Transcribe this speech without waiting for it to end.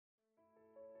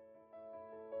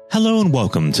Hello and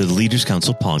welcome to the Leaders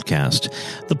Council podcast,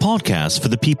 the podcast for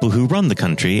the people who run the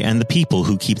country and the people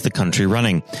who keep the country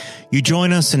running. You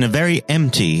join us in a very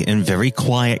empty and very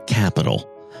quiet capital.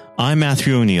 I'm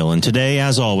Matthew O'Neill, and today,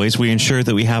 as always, we ensure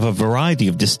that we have a variety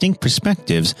of distinct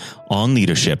perspectives on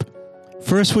leadership.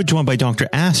 First, we're joined by Dr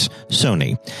Ashok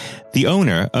Soni, the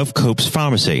owner of Cope's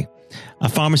Pharmacy, a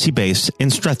pharmacy based in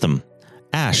Streatham.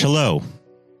 Ash, hello.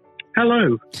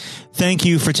 Hello. Thank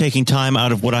you for taking time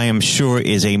out of what I am sure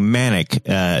is a manic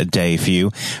day for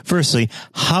you. Firstly,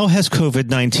 how has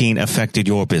COVID-19 affected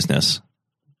your business?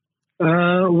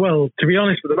 Well, to be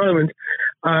honest, at the moment,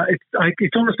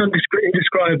 it's almost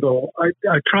indescribable.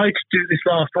 I tried to do this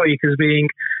last week as being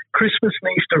Christmas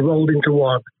and Easter rolled into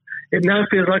one. It now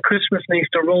feels like Christmas and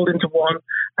Easter rolled into one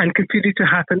and continue to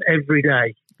happen every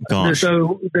day. Gosh.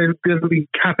 So they'll be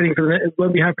happening it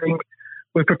won't be happening.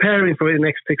 We're preparing for it in the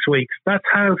next 6 weeks. That's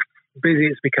how busy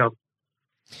it's become.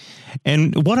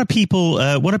 And what are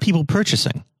people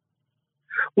purchasing?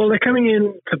 Well, they're coming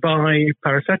in to buy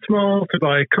paracetamol, to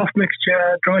buy cough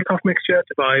mixture, dry cough mixture,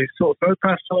 to buy sore throat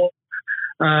pastel,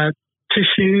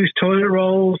 tissues, toilet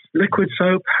rolls, liquid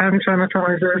soap, hand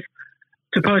sanitizers,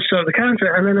 to purchase over the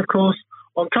counter. And then, of course,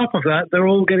 on top of that, they're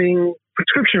all getting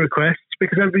prescription requests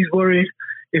because everybody's worried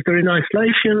if they're in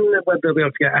isolation, whether they'll be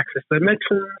able to get access to their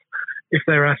medicines. If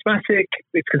they're asthmatic,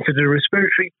 it's considered a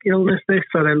respiratory illness,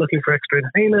 so they're looking for extra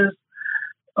inhalers.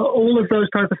 All of those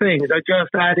type of things are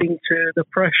just adding to the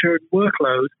pressure and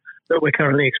workload that we're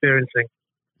currently experiencing.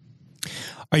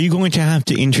 Are you going to have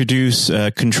to introduce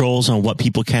controls on what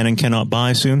people can and cannot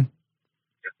buy soon?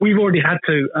 We've already had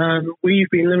to. We've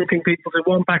been limiting people to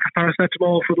one pack of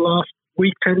paracetamol for the last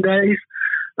week, 10 days,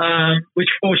 which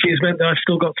fortunately has meant that I've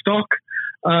still got stock.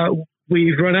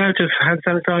 We've run out of hand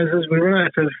sanitizers. We've run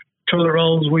out of toilet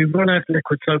rolls. We've run out of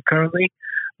liquid soap currently.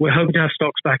 We're hoping to have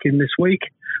stocks back in this week.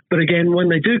 But again, when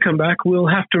they do come back, we'll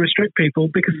have to restrict people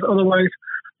because otherwise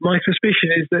my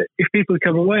suspicion is that if people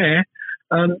become aware,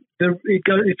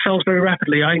 it sells very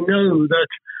rapidly. I know that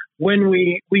when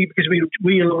we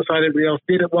alongside everybody else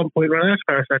did at one point run out of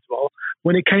paracetamol,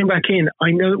 when it came back in,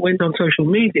 I know it went on social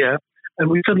media and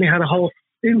we suddenly had a whole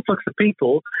influx of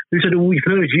people who said, "Oh, we've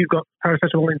heard you've got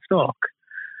paracetamol in stock."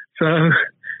 So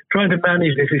trying to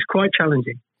manage this is quite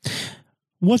challenging.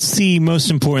 What's the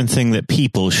most important thing that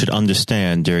people should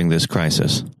understand during this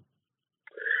crisis?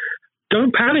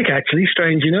 Don't panic, actually,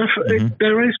 strange enough. Mm-hmm.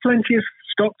 There is plenty of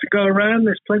stock to go around.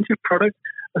 There's plenty of product,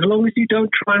 as long as you don't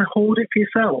try and hoard it for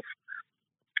yourself.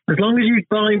 As long as you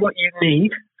buy what you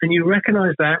need and you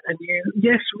recognize that, and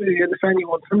we understand you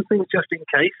want some things just in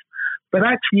case, but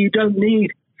actually you don't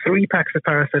need 3 packs of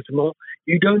paracetamol.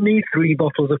 You don't need 3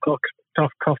 bottles of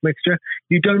cough mixture.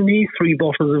 You don't need 3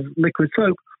 bottles of liquid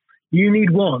soap. You need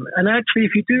 1. And actually,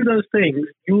 if you do those things,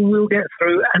 you will get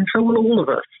through, and so will all of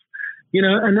us.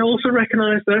 And also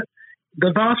recognize that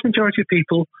the vast majority of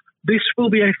people, this will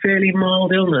be a fairly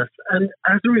mild illness. And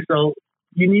as a result,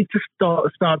 you need to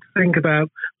start to think about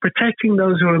protecting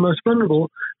those who are most vulnerable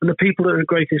and the people that are at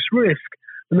greatest risk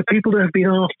and the people that have been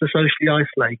asked to socially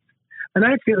isolate. And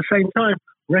actually, at the same time,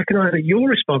 recognize that your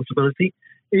responsibility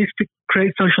is to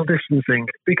create social distancing,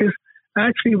 because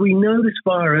actually we know this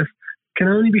virus can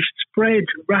only be spread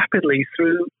rapidly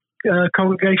through a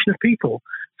congregation of people.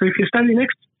 So if you're standing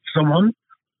next to someone,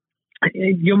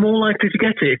 you're more likely to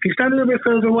get it. If you stand a little bit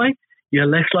further away, you're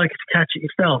less likely to catch it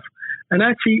yourself. And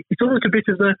actually, it's almost a bit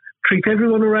of a treat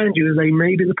everyone around you as they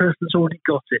may be the person that's already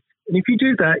got it. And if you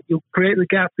do that, you'll create the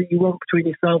gap that you want between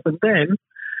yourself and them,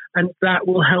 and that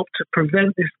will help to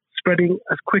prevent this spreading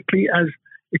as quickly as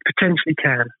it potentially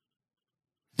can.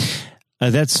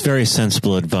 That's very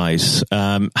sensible advice.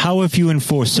 How have you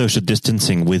enforced social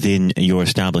distancing within your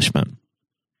establishment?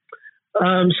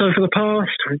 So for the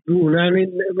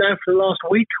last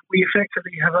week, we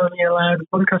effectively have only allowed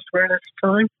 1 customer in at a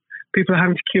time. People are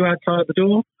having to queue outside the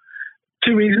door.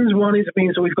 2 reasons. One is it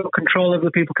means that we've got control over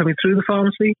the people coming through the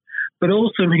pharmacy, but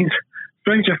also means,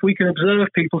 strange enough, we can observe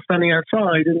people standing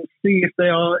outside and see if they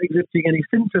are exhibiting any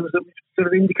symptoms that sort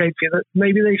of indicate to you that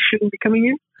maybe they shouldn't be coming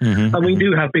in. Mm-hmm. And we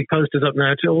do have big posters up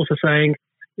now also saying,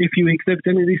 if you exhibit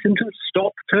any of these symptoms,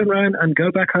 stop, turn around and go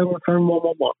back home and phone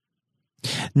 111.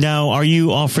 Now, are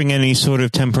you offering any sort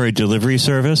of temporary delivery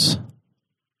service?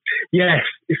 Yes.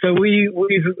 So we've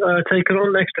taken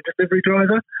on an extra delivery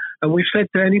driver, and we've said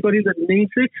to anybody that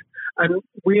needs it, and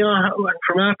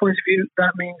from our point of view,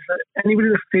 that means that anybody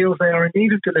that feels they are in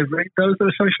need of delivery, those that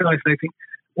are social isolating,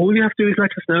 all you have to do is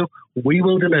let us know. We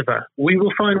will deliver. We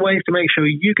will find ways to make sure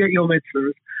you get your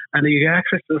medicines and that you get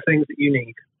access to the things that you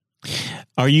need.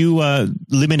 Are you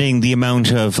limiting the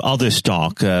amount of other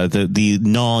stock, the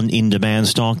non-in-demand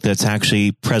stock that's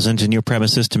actually present in your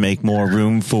premises to make more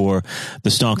room for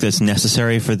the stock that's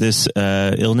necessary for this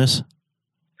illness?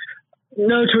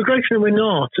 No, to a great extent we're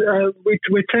not.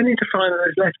 We're tending to find that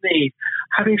there's less need.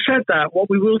 Having said that, what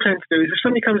we will tend to do is if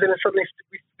somebody comes in and suddenly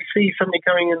we see somebody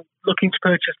coming and looking to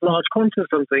purchase large quantities of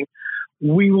something,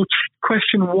 we will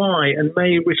question why and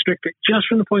may restrict it just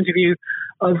from the point of view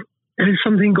of if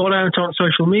something got out on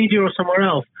social media or somewhere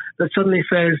else that suddenly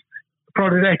says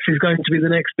product X is going to be the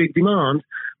next big demand,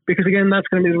 because again, that's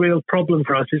going to be the real problem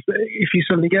for us, is that if you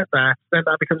suddenly get that, then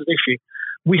that becomes an issue.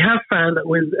 We have found that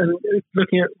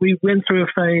we went through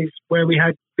a phase where we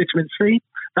had vitamin C,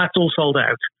 that's all sold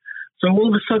out. So all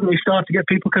of a sudden we start to get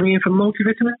people coming in for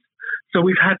multivitamins. So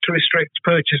we've had to restrict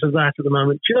purchase of that at the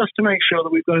moment just to make sure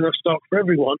that we've got enough stock for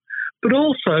everyone. But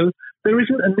also, there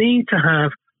isn't a need to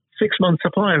have 6 months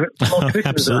supply of multivitamins.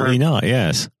 Absolutely not,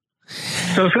 yes.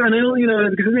 So, because at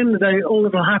the end of the day, all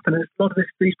that will happen is a lot of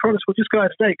these products will just go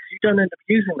out of date because you don't end up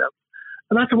using them.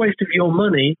 And that's a waste of your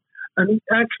money. And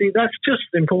actually, that's just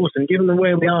as important, given the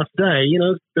way we are today.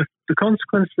 The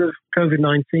consequence of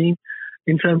COVID-19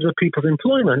 in terms of people's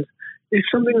employment is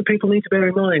something that people need to bear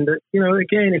in mind. That,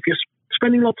 again, if you're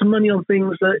spending lots of money on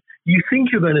things that you think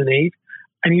you're going to need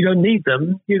and you don't need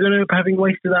them, you're going to end up having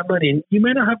wasted that money. And you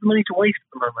may not have the money to waste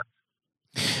at the moment.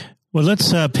 Well,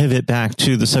 let's pivot back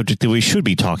to the subject that we should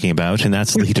be talking about, and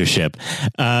that's leadership.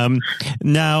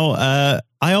 Now,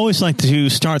 I always like to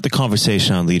start the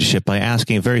conversation on leadership by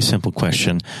asking a very simple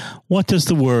question. What does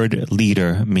the word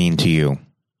leader mean to you?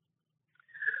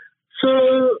 So,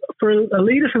 for a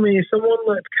leader for me is someone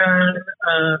that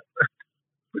can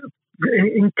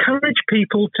encourage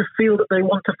people to feel that they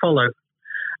want to follow,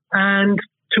 and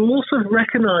to also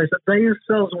recognize that they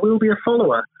themselves will be a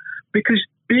follower, because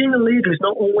being a leader is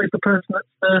not always the person that's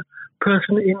the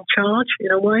person in charge,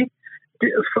 in a way.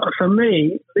 For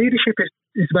me, leadership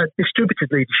is about distributed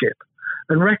leadership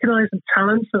and recognizing the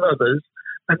talents of others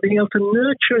and being able to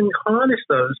nurture and harness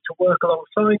those to work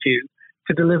alongside you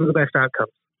to deliver the best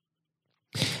outcomes.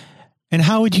 And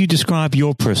how would you describe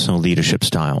your personal leadership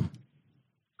style?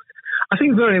 I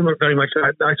think very much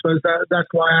that. I suppose that's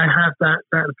why I have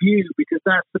that view, because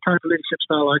that's the type of leadership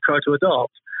style I try to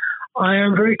adopt. I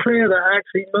am very clear that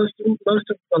actually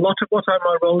a lot of what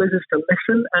my role is to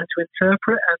listen and to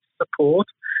interpret and to support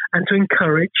and to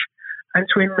encourage and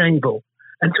to enable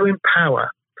and to empower.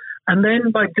 And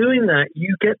then by doing that,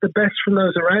 you get the best from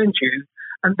those around you,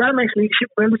 and that makes leadership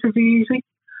relatively easy.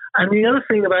 And the other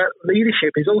thing about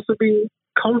leadership is also being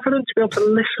confident to be able to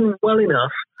listen well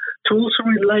enough to also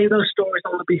relay those stories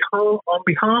on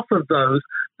behalf of those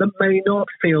that may not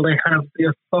feel they have the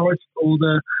authority or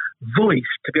the voice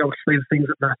to be able to say the things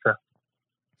that matter.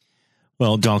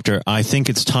 Well, Doctor, I think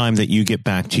it's time that you get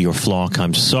back to your flock.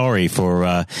 I'm sorry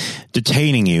for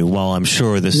detaining you while I'm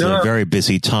sure this is a very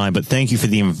busy time, but thank you for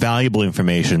the invaluable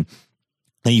information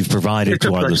that you've provided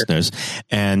to our listeners.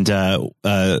 And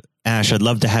Ash, I'd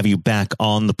love to have you back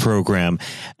on the program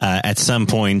at some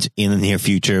point in the near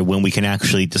future when we can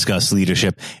actually discuss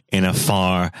leadership in a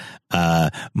far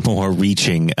more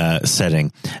reaching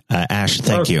setting. Ash,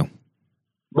 thank you.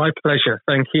 My pleasure.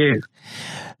 Thank you.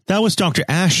 That was Dr.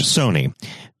 Ash Soni,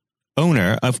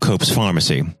 owner of Cope's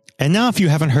Pharmacy. And now, if you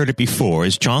haven't heard it before,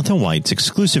 is Jonathan White's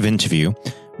exclusive interview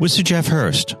with Sir Geoff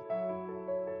Hurst.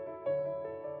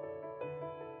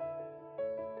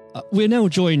 We're now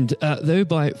joined, though,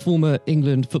 by former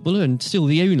England footballer and still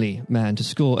the only man to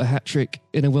score a hat-trick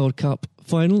in a World Cup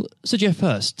final, Sir Geoff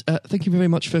Hurst. Thank you very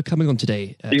much for coming on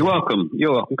today. You're welcome.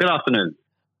 You're welcome. Good afternoon.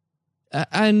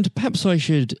 And perhaps I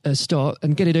should start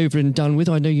and get it over and done with.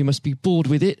 I know you must be bored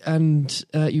with it, and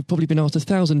you've probably been asked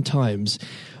 1,000 times.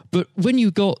 But when you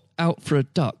got out for a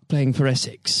duck playing for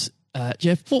Essex,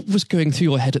 Geoff, what was going through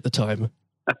your head at the time?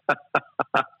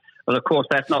 Well, of course,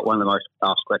 that's not one of the most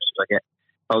asked questions I get.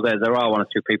 Oh, there are one or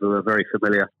two people who are very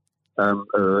familiar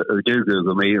who do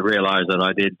Google me, who realise that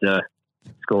I did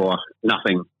score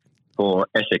nothing for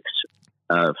Essex.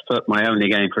 My only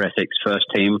game for Essex first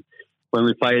team when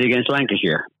we played against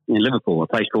Lancashire in Liverpool, a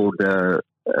place called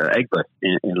Egbert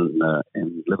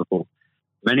in Liverpool,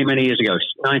 many, many years ago,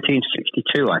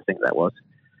 1962, I think that was.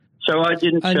 So I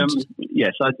didn't, I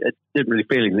didn't really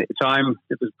feel it at the time.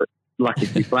 It was lucky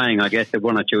to be playing, I guess. There were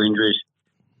one or two injuries.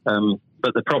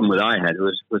 But the problem that I had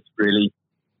was really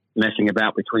messing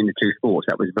about between the two sports.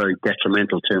 That was very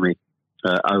detrimental to me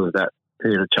over that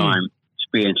period of time,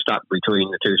 being stuck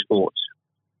between the two sports.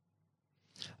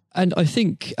 And I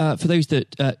think for those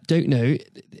that don't know,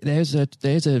 there's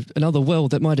another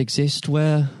world that might exist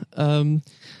where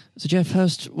So Geoff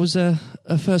Hurst was a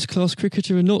first-class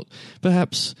cricketer and not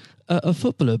perhaps a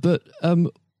footballer, but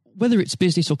whether it's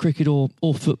business or cricket or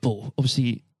football,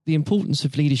 obviously the importance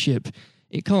of leadership,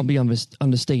 it can't be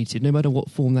understated, no matter what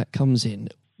form that comes in.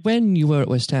 When you were at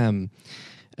West Ham,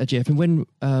 Geoff, and when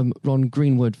Ron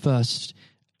Greenwood first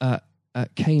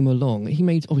came along, he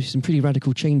made obviously some pretty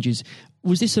radical changes.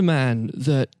 Was this a man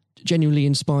that genuinely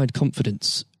inspired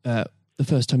confidence the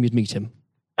first time you'd meet him?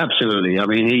 Absolutely. I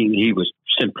mean, he was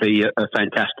simply a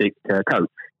fantastic coach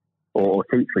or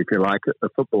teacher, if you like,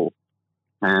 of football.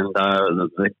 And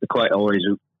the quite always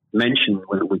mentioned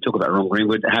when we talk about Ron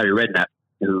Greenwood, Harry Redknapp,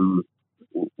 who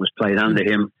was played under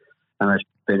him and has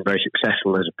been very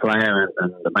successful as a player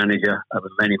and the manager over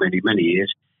many, many, many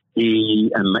years.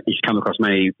 He's come across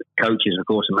many coaches, of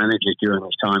course, and managers during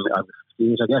his time over 50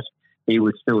 years, I guess. He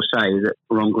would still say that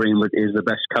Ron Greenwood is the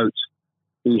best coach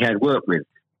he had worked with.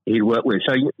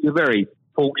 So you're very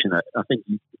fortunate. I think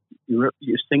you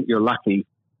think you're lucky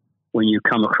when you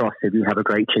come across, if you have a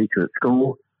great teacher at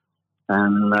school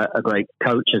and a great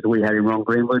coach as we had in Ron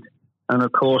Greenwood, and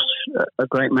of course a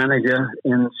great manager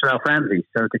in Sir Alf Ramsey.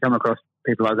 So to come across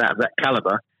people like that of that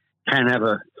calibre can have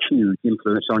a huge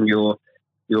influence on your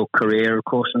career, of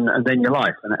course, and then your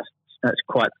life, and that's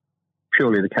quite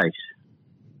purely the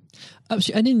case.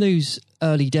 Absolutely. And in those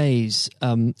early days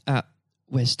at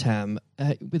West Ham,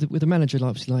 with a manager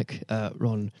like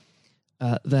Ron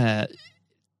there,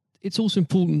 it's also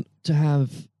important to have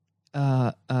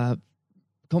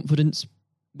confidence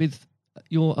with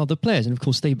your other players, and of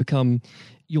course they become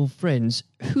your friends.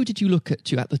 Who did you look at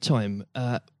the time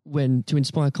when to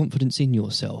inspire confidence in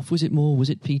yourself? Was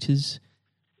it Peters?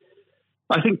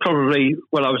 I think probably.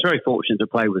 Well, I was very fortunate to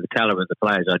play with the calibre of the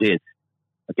players I did.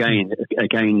 Again,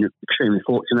 extremely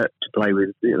fortunate to play with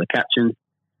the captain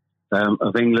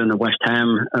of England and West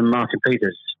Ham, and Martin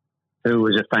Peters, who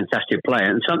was a fantastic player.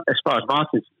 And as far as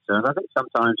Martin's concerned, I think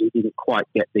sometimes he didn't quite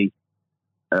get the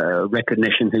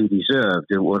recognition he deserved.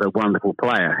 What a wonderful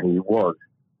player he was.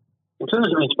 In terms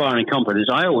of inspiring confidence,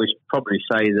 I always probably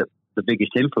say that the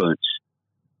biggest influence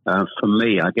for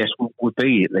me, I guess, would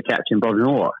be the captain, Bobby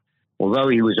Moore. Although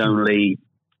he was only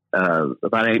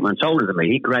about 8 months older than me,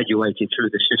 he graduated through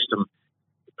the system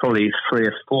probably 3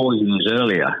 or 4 years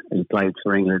earlier. He played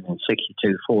for England in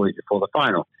 62, 4 years before the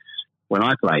final when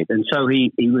I played. And so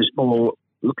he was more,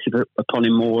 looked upon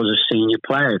him more as a senior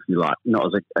player, if you like, not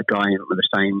as a guy with the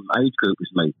same age group as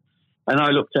me. And I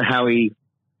looked at how he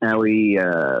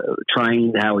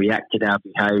trained, how he acted, how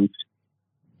he behaved,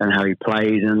 and how he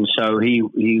played. And so he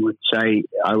would say,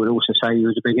 I would also say he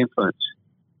was a big influence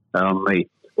on me.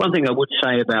 One thing I would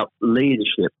say about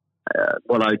leadership,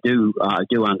 what I do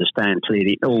understand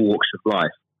clearly in all walks of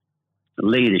life,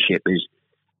 leadership is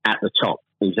at the top,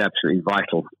 is absolutely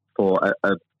vital for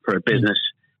a business,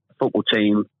 a football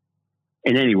team,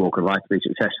 in any walk of life to be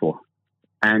successful.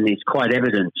 And it's quite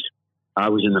evident. I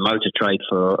was in the motor trade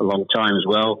for a long time as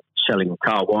well, selling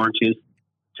car warranties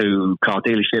to car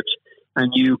dealerships.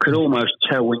 And you could almost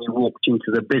tell when you walked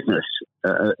into the business,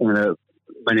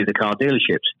 many of the car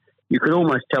dealerships, you could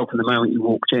almost tell from the moment you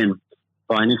walked in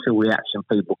by initial reaction,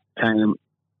 people came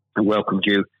and welcomed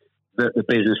you, that the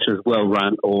business was well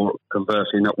run or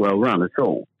conversely not well run at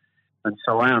all. And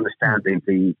so I understand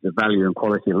the value and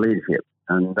quality of leadership.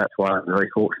 And that's why I'm very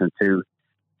fortunate to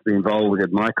be involved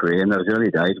in my career in those early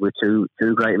days with two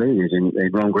great leaders in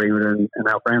Ron Greenwood and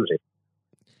Alf Ramsey.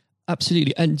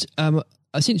 Absolutely. And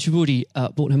since you've already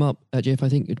brought him up, Geoff, I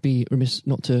think it'd be remiss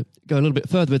not to go a little bit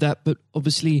further with that. But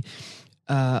obviously,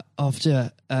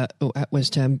 after at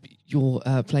West Ham, your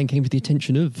playing came to the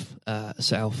attention of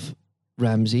Sir Alf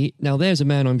Ramsey. Now, there's a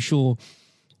man I'm sure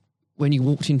when you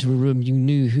walked into a room, you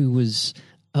knew who was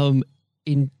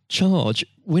in charge.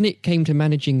 When it came to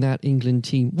managing that England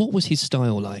team, what was his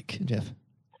style like, Geoff?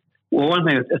 Well,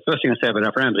 the first thing I say about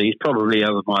Alf Ramsey, he's probably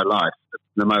over my life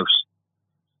the most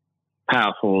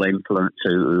powerful influence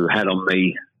who had on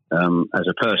me as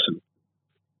a person.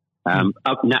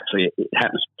 Naturally, it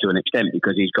happens to an extent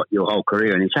because he's got your whole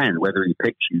career in his hand. Whether he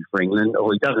picks you for England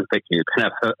or he doesn't pick you, it can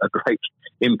have a great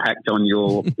impact on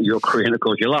your career and, of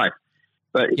course, your life.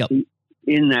 But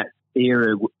in that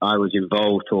era I was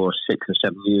involved for 6 or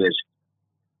 7 years,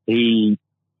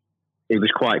 it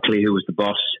was quite clear who was the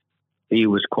boss. He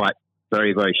was quite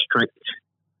very, very strict.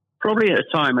 Probably at a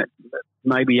time,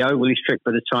 maybe overly strict,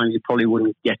 but at times you probably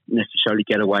wouldn't necessarily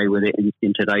get away with it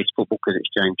in today's football because it's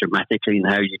changed dramatically in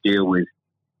how you deal with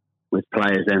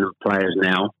players then and players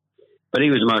now. But he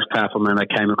was the most powerful man I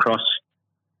came across,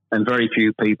 and very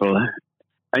few people.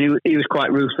 And he was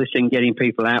quite ruthless in getting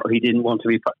people out who didn't want to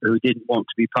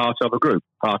be part of a group,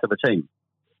 part of a team.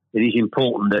 it is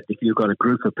important that if you've got a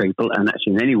group of people, and that's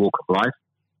in any walk of life,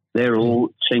 they're all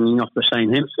singing off the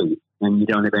same hymn sheet, and you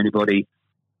don't have anybody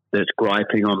that's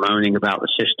griping or moaning about the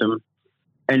system.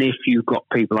 And if you've got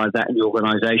people like that in your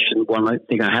organisation, one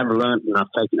thing I have learned, and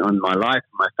I've taken it on in my life,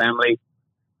 my family,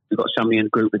 you've got somebody in the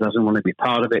group that doesn't want to be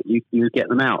part of it, you get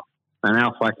them out. And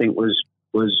Alf, I think, was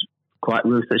quite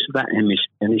ruthless with that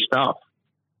in his staff.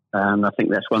 And I think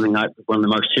that's one of the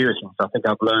most serious things I think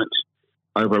I've learnt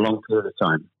over a long period of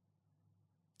time.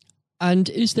 And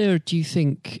is there, do you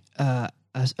think, a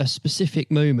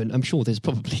specific moment, I'm sure there's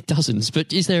probably dozens,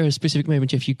 but is there a specific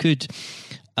moment, if you could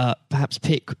perhaps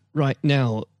pick right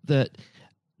now, that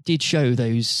did show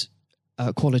those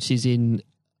qualities in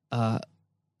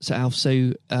Sir Alf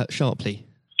so sharply?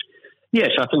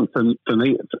 Yes, I think for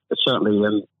me,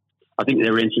 certainly, I think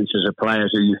there are instances of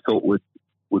players who you thought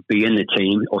would be in the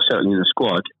team, or certainly in the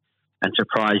squad, and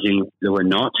surprising they were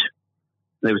not.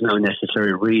 There was no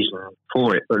necessary reason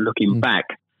for it, but looking back,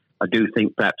 I do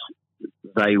think perhaps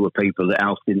they were people that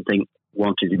Alf didn't think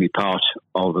wanted to be part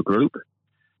of a group.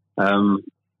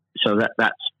 So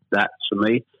that's for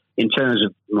me. In terms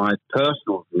of my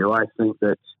personal view, I think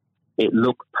that it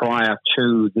looked prior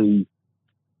to the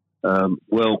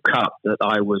World Cup that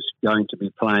I was going to be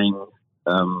playing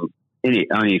in it.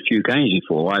 Only a few games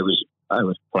before I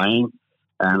was playing,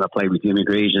 and I played with Jimmy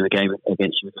Greaves in the game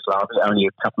against Yugoslavia only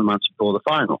a couple of months before the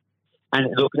final. And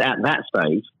it looked at that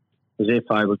stage as if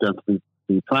I was going to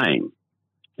be playing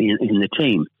in the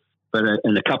team. But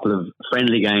in a couple of more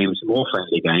friendly games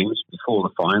before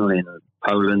the final in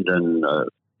Poland and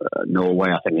Norway,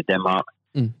 I think, and Denmark,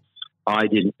 I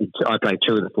played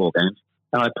 2 of the 4 games,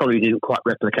 and I probably didn't quite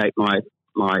replicate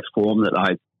my form that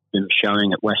I'd been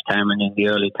showing at West Ham and in the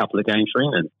early couple of games for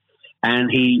England.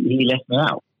 And he left me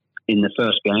out in the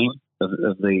first game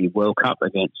of the World Cup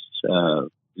against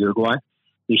Uruguay.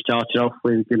 He started off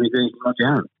with Jimmy Greaves and Roger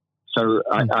Allen. So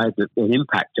I had an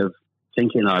impact of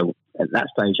thinking at that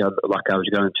stage I looked like I was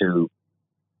going to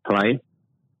play,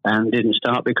 and didn't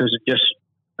start because of just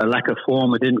a lack of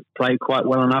form. I didn't play quite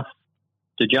well enough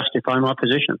to justify my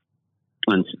position.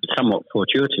 And somewhat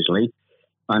fortuitously,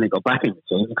 I only got back in the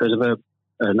team because of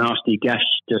a nasty gash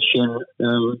to shin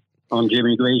on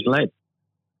Jimmy Greaves' leg.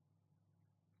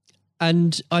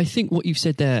 And I think what you've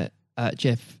said there,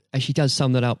 Jeff, actually does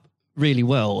sum that up really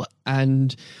well.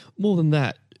 And more than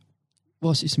that,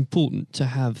 whilst it's important to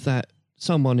have that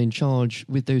someone in charge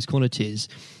with those qualities,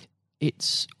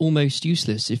 it's almost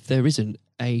useless if there isn't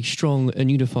a strong and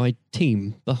unified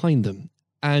team behind them.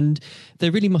 And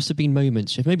there really must have been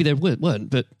moments, maybe there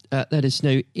weren't, but let us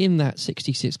know, in that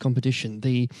 66 competition,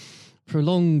 the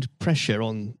prolonged pressure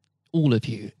on all of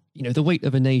you, the weight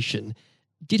of a nation,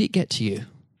 did it get to you?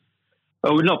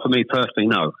 Oh, not for me personally,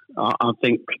 no. I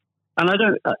think, and I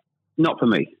don't, not for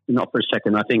me, not for a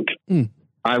second. I think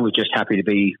I was just happy to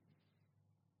be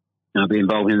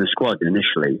involved in the squad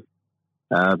initially.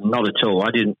 Not at all.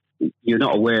 You're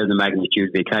not aware of the magnitude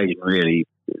of the occasion, really,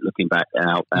 looking back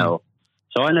out.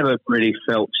 So I never really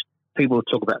felt, people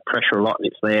talk about pressure a lot and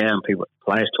it's there, and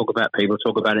players talk about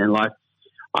it in life.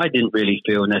 I didn't really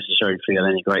necessarily feel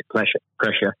any great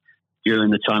pressure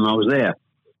during the time I was there.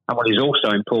 And what is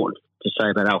also important to say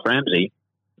about Alf Ramsey,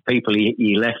 the people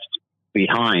he left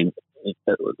behind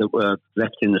that were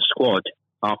left in the squad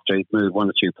after he'd moved 1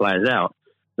 or 2 players out,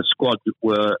 the squad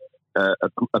were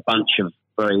a bunch of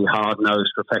very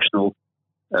hard-nosed, professional,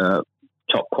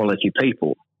 top-quality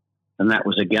people. And that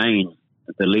was, again,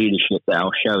 the leadership that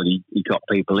Al showed. He got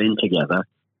people in together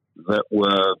that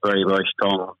were very, very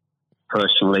strong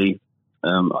personally.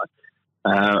 And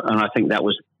I think that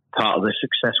was part of the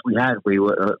success we had. We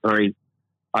were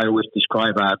I always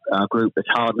describe our group as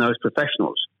hard-nosed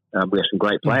professionals. We have some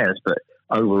great players, but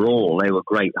overall they were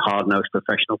great hard-nosed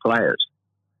professional players.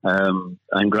 And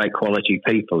great quality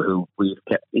people who we've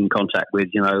kept in contact with,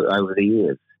 over the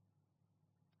years.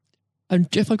 And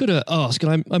Jeff, I've got to ask,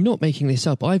 and I'm not making this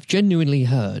up, I've genuinely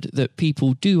heard that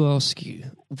people do ask you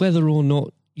whether or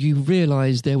not you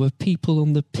realise there were people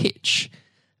on the pitch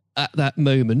at that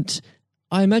moment.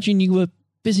 I imagine you were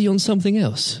busy on something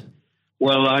else.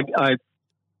 Well, I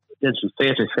did some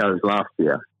theatre shows last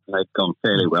year. They've gone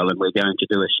fairly well, and we're going to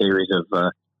do a series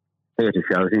of theatre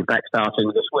shows, in fact, starting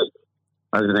this week,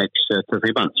 over the next 2 or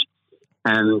 3 months.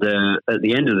 And at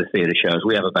the end of the theatre shows,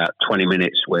 we have about 20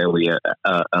 minutes where we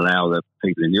allow the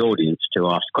people in the audience to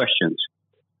ask questions.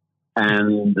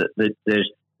 And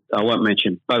I won't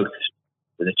mention both.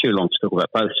 They're too long to talk about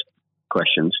both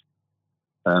questions.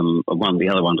 The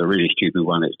other one's a really stupid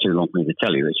one. It's too long for me to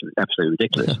tell you. It's absolutely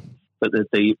ridiculous. But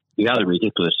the other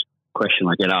ridiculous question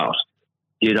I get asked,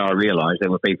 did I realise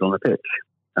there were people on the pitch?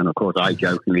 And of course, I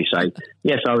jokingly say,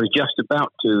 yes, I was just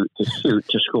about to shoot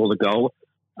to score the goal.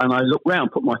 And I looked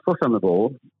round, put my foot on the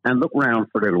ball, and looked round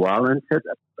for a little while and said,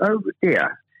 oh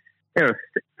dear, there are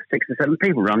 6 or 7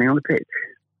 people running on the pitch.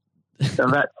 So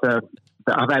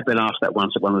I've been asked that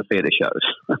once at one of the theatre shows.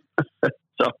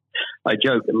 So I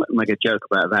make a joke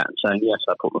about that and saying, yes,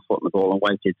 I put my foot on the ball and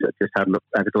waited, just had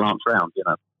a glance round, you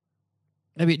know.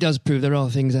 Maybe it does prove there are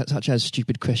things such as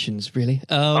stupid questions, really.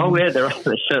 Oh, yeah, there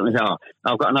certainly are.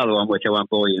 I've got another one which I won't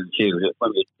bore you with. It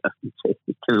won't be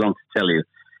too long to tell you.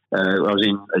 I was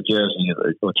in a Jersey,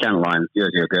 or Channel Line,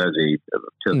 Jersey or Guernsey,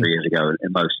 2 or 3 years ago,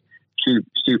 and most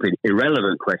stupid,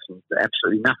 irrelevant questions,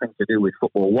 absolutely nothing to do with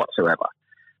football whatsoever,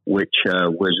 which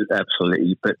was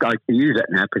absolutely, but I can use that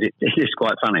now because it is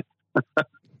quite funny.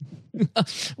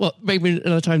 Well, maybe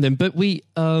another time then, but we...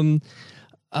 well,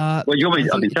 you want me?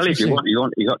 I can tell you if you want.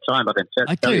 You got time? I can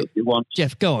tell you if you want.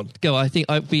 Jeff, go on. I think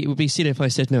it would be silly if I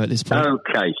said no at this point.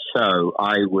 Okay, so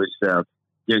I was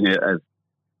doing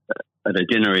at a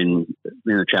dinner in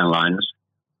the Channel Lines,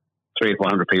 300 or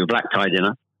 400 people, black tie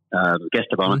dinner, guest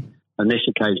of honour. On this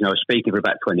occasion, I was speaking for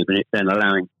about 20 minutes, then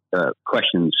allowing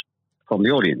questions from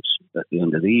the audience at the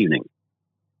end of the evening.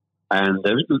 And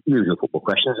there was usual football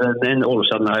questions, and then all of a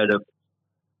sudden I had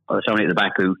somebody at the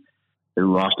back who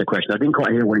asked a question. I didn't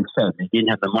quite hear what he said. He didn't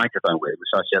have the microphone with him.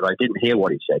 So I said, I didn't hear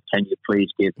what he said. Can you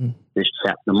please give this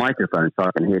chap the microphone so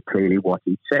I can hear clearly what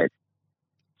he said?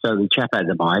 So the chap had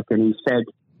the mic and he said,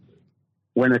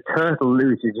 when a turtle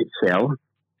loses its shell,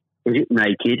 is it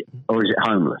naked or is it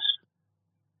homeless?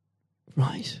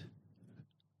 Right.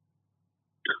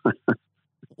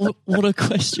 What a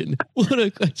question. What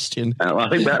a question. I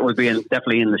think that would be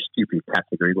definitely in the stupid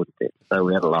category, wouldn't it? So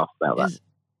we had a laugh about that.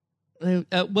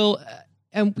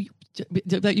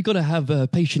 You've got to have a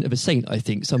patient of a saint, I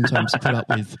think, sometimes to put up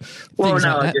with things like that.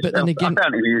 I found it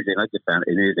amusing. I just found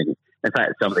it amusing. In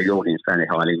fact, some of the audience found it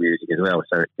highly amusing as well.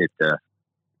 So it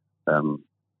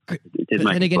did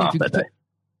make me laugh that day.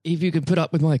 If you can put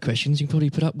up with my questions, you can probably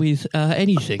put up with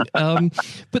anything.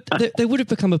 But there would have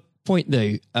become a point,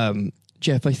 though,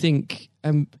 Jeff. I think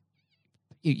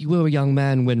you were a young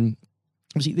man when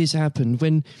obviously this happened,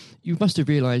 when you must have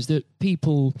realised that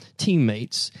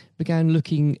teammates, began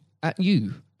looking at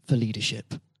you for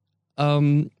leadership.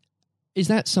 Is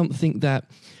that something that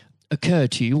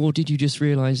occurred to you, or did you just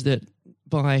realise that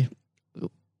by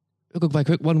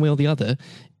one way or the other,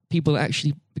 people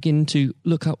actually begin to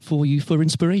look up for you for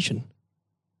inspiration?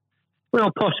 Well,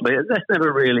 possibly. That's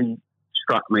never really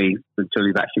struck me until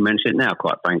you've actually mentioned it now,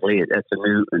 quite frankly. It's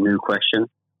a new question.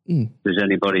 Does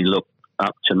anybody look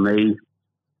up to me?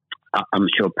 I'm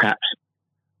sure perhaps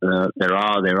there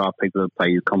are people who pay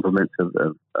you compliments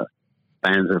of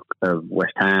fans of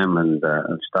West Ham and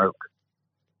Stoke,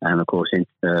 and of course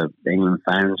England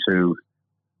fans who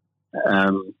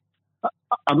I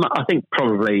think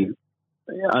probably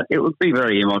it would be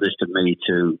very immodest of me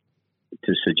to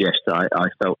suggest that I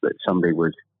felt that somebody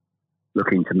was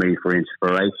looking to me for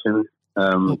inspiration.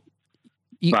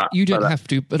 You don't have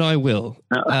to, but I will.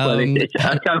 It's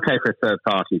okay for a third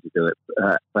party to do it.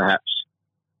 Perhaps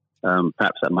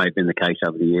that may have been the case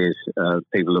over the years.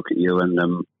 People look at you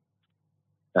and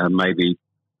maybe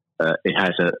it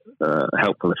has a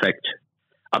helpful effect.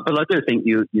 But I do think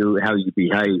you how you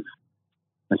behave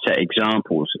and set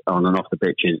examples on and off the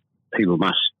pitches, people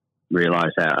must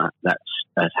realise that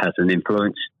has an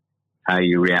influence. How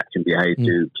you react and behave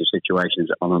to situations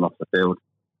on and off the field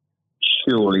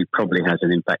surely probably has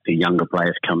an impact to younger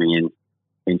players coming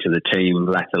into the team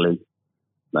latterly.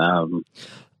 And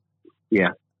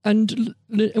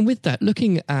with that,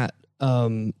 looking at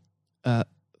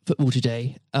football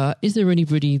today, is there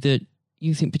anybody that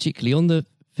you think particularly on the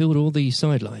field or the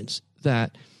sidelines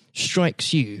that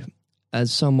strikes you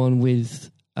as someone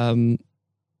with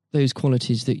those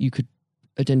qualities that you could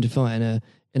identify in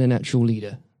a natural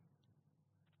leader?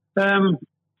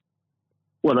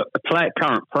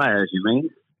 Current players, you mean?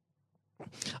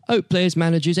 Oh, players,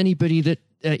 managers, anybody that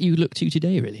you look to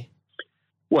today, really?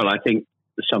 Well, I think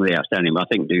some of the outstanding. I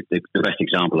think the best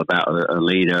example about a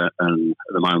leader at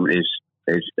the moment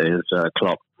is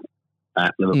Klopp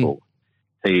at Liverpool.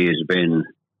 He has been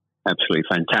absolutely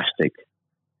fantastic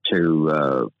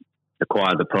to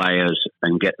acquire the players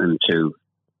and get them to.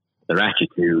 Their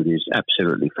attitude is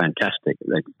absolutely fantastic.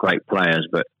 They're great players,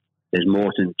 but there's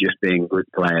more than just being good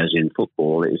players in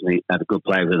football. It is have a good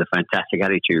player with a fantastic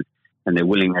attitude, and their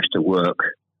willingness to work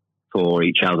for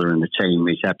each other and the team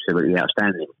is absolutely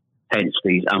outstanding. Hence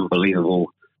these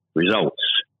unbelievable results.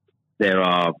 There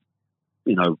are,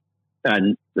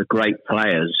 and the great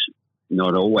players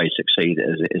not always succeed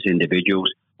as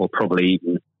individuals, or probably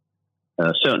even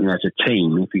certainly as a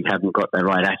team, if you haven't got the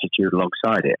right attitude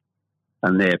alongside it.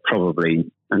 And they're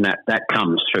probably, and that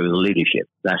comes through the leadership.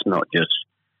 That's not just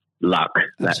luck.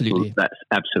 Absolutely. That's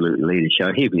absolute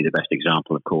leadership. He'd be the best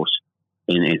example, of course,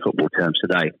 in football terms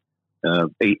today.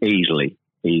 Easily.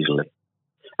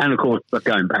 And of course, but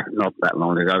going back not that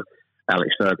long ago,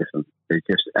 Alex Ferguson is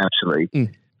just absolutely,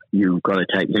 you've got to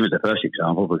take him as the first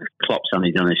example, because Klopp's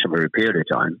only done this over a period of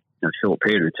time, a short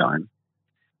period of time.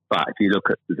 But if you look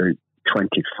at the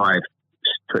 26,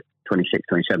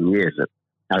 27 years that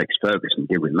Alex Ferguson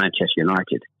did with Manchester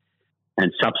United,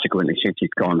 and subsequently since he's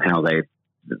gone, how they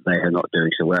are not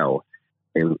doing so well.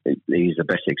 He's the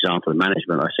best example of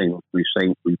management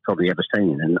we've probably ever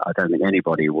seen, and I don't think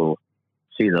anybody will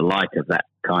see the light of that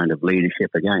kind of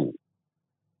leadership again.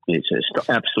 It's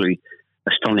absolutely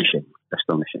astonishing.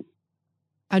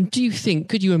 And do you think,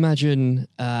 could you imagine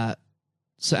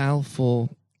Sir Alf or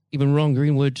even Ron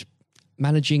Greenwood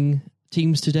managing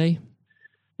teams today?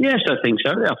 Yes, I think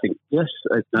so. I think yes,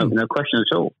 no question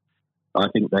at all. I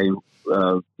think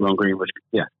Ron Greenwood.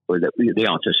 Yeah, the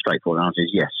answer, straightforward answer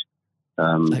is yes.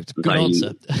 That's a good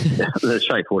answer. The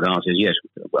straightforward answer is yes.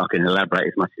 I can elaborate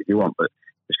as much as you want, but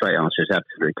the straight answer is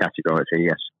absolutely categorically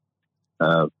yes.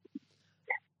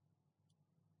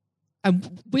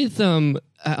 And with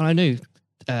I know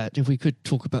if we could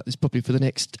talk about this probably for the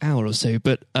next hour or so,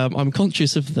 but I'm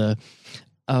conscious of the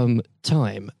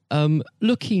time.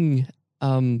 Looking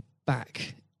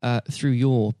back through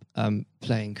your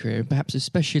playing career, perhaps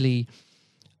especially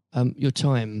your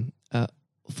time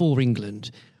for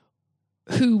England,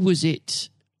 who was it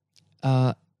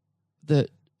that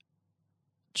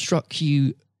struck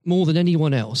you more than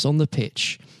anyone else on the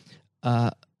pitch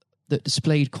that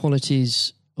displayed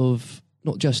qualities of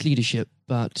not just leadership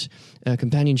but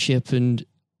companionship and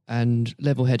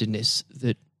level-headedness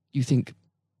that you think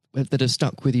that have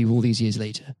stuck with you all these years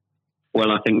later?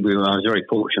 Well, I think I was very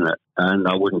fortunate, and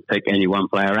I wouldn't pick any one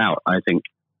player out. I think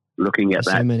looking at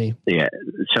that,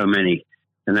 so many,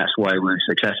 and that's why we were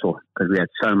successful, because we had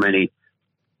so many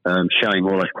showing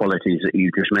all those qualities that you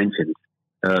just mentioned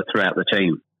throughout the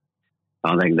team.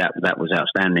 I think that was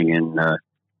outstanding, and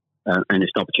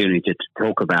it's an opportunity to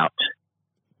talk about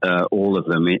all of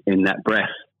them in that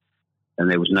breath.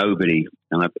 And there was nobody,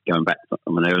 and going back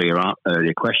from an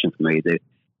earlier question for me,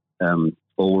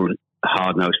 all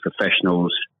hard-nosed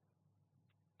professionals,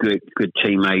 good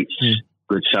teammates,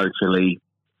 good socially,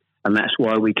 and that's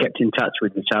why we kept in touch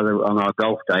with each other on our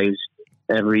golf days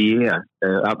every year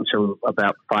up until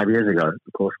about 5 years ago.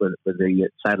 Of course, with the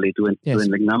sadly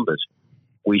dwindling numbers,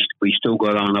 we still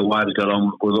got on. Our wives got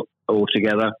on all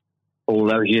together all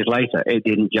those years later. It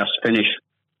didn't just finish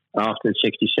after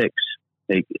 '66.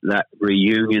 That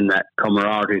reunion, that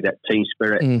camaraderie, that team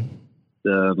spirit.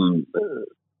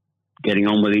 Getting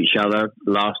on with each other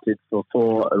lasted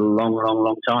for a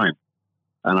long time,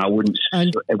 and I wouldn't.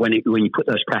 When you put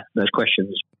those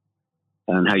questions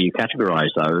and how you categorise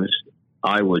those,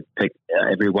 I would pick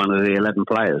every one of the 11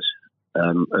 players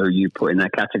who you put in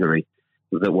that category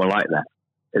that were like that.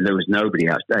 There was nobody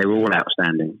else; they were all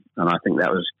outstanding, and I think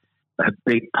that was a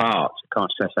big part. I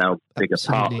can't stress how big a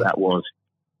part that was,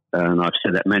 and I've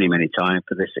said that many times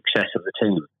for the success of the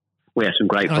team. We had some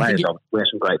great players. We had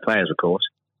some great players, of course.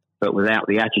 But without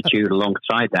the attitude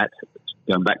alongside that,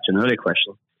 going back to an earlier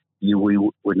question, we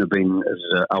wouldn't have been as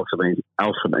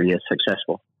ultimately as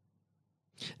successful.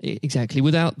 Exactly.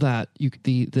 Without that,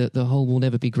 the whole will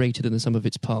never be greater than the sum of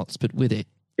its parts. But with it,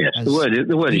 yes, the word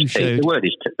is team.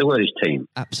 The word is team.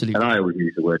 Absolutely. And I always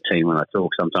use the word team when I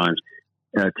talk. Sometimes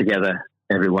together,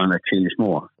 everyone achieves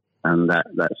more, and that's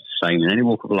the same in any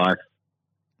walk of life.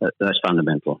 That's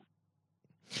fundamental.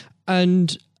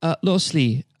 And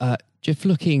lastly, Jeff,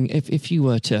 looking, if you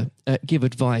were to give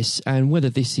advice, and whether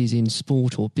this is in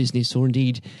sport or business or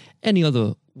indeed any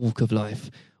other walk of life,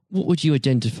 what would you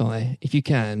identify, if you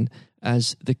can,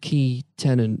 as the key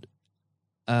tenet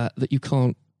that you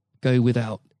can't go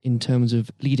without in terms of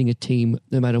leading a team,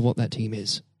 no matter what that team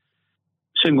is?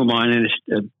 Single-mindedness,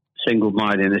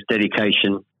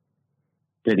 dedication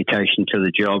to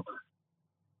the job,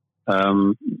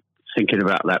 thinking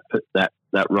about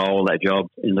that role, that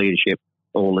job in leadership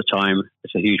all the time.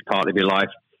 It's a huge part of your life.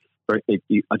 I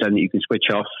don't think you can switch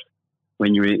off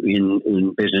when you're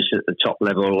in business at the top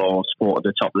level or sport at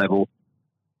the top level.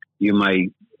 You may,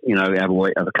 have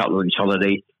a couple of weeks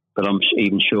holiday, but I'm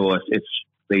even sure if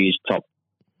these top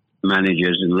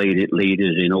managers and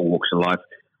leaders in all walks of life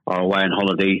are away on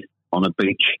holiday on a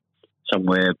beach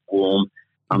somewhere warm,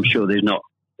 I'm sure they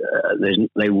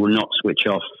will not switch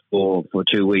off for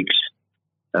 2 weeks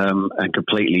and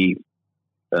completely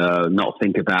not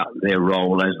think about their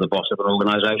role as the boss of an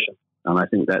organisation. And I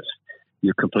think that's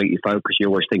you're completely focused. You're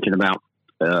always thinking about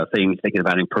things, thinking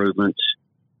about improvements,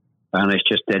 and it's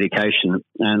just dedication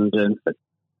and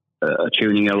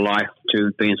tuning your life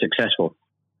to being successful.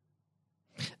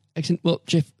 Excellent. Well,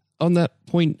 Jeff, on that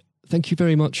point, thank you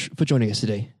very much for joining us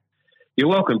today. You're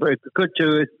welcome. Nice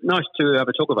to have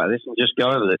a talk about this and just go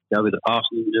over the past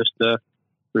and just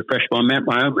refresh my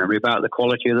own memory about the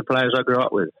quality of the players I grew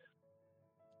up with.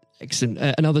 Excellent.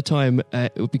 Another time,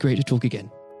 it would be great to talk again.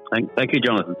 Thank you,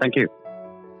 Jonathan. Thank you.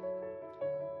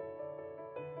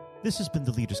 This has been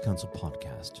the Leaders Council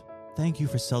podcast. Thank you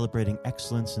for celebrating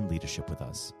excellence in leadership with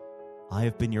us. I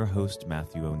have been your host,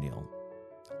 Matthew O'Neill.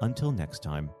 Until next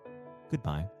time,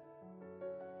 goodbye.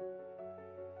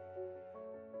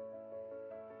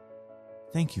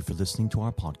 Thank you for listening to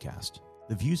our podcast.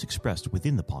 The views expressed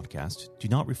within the podcast do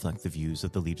not reflect the views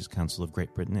of the Leaders Council of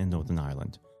Great Britain and Northern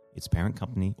Ireland, its parent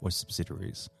company or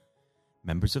subsidiaries,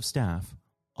 members of staff,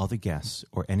 other guests,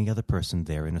 or any other person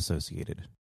therein associated.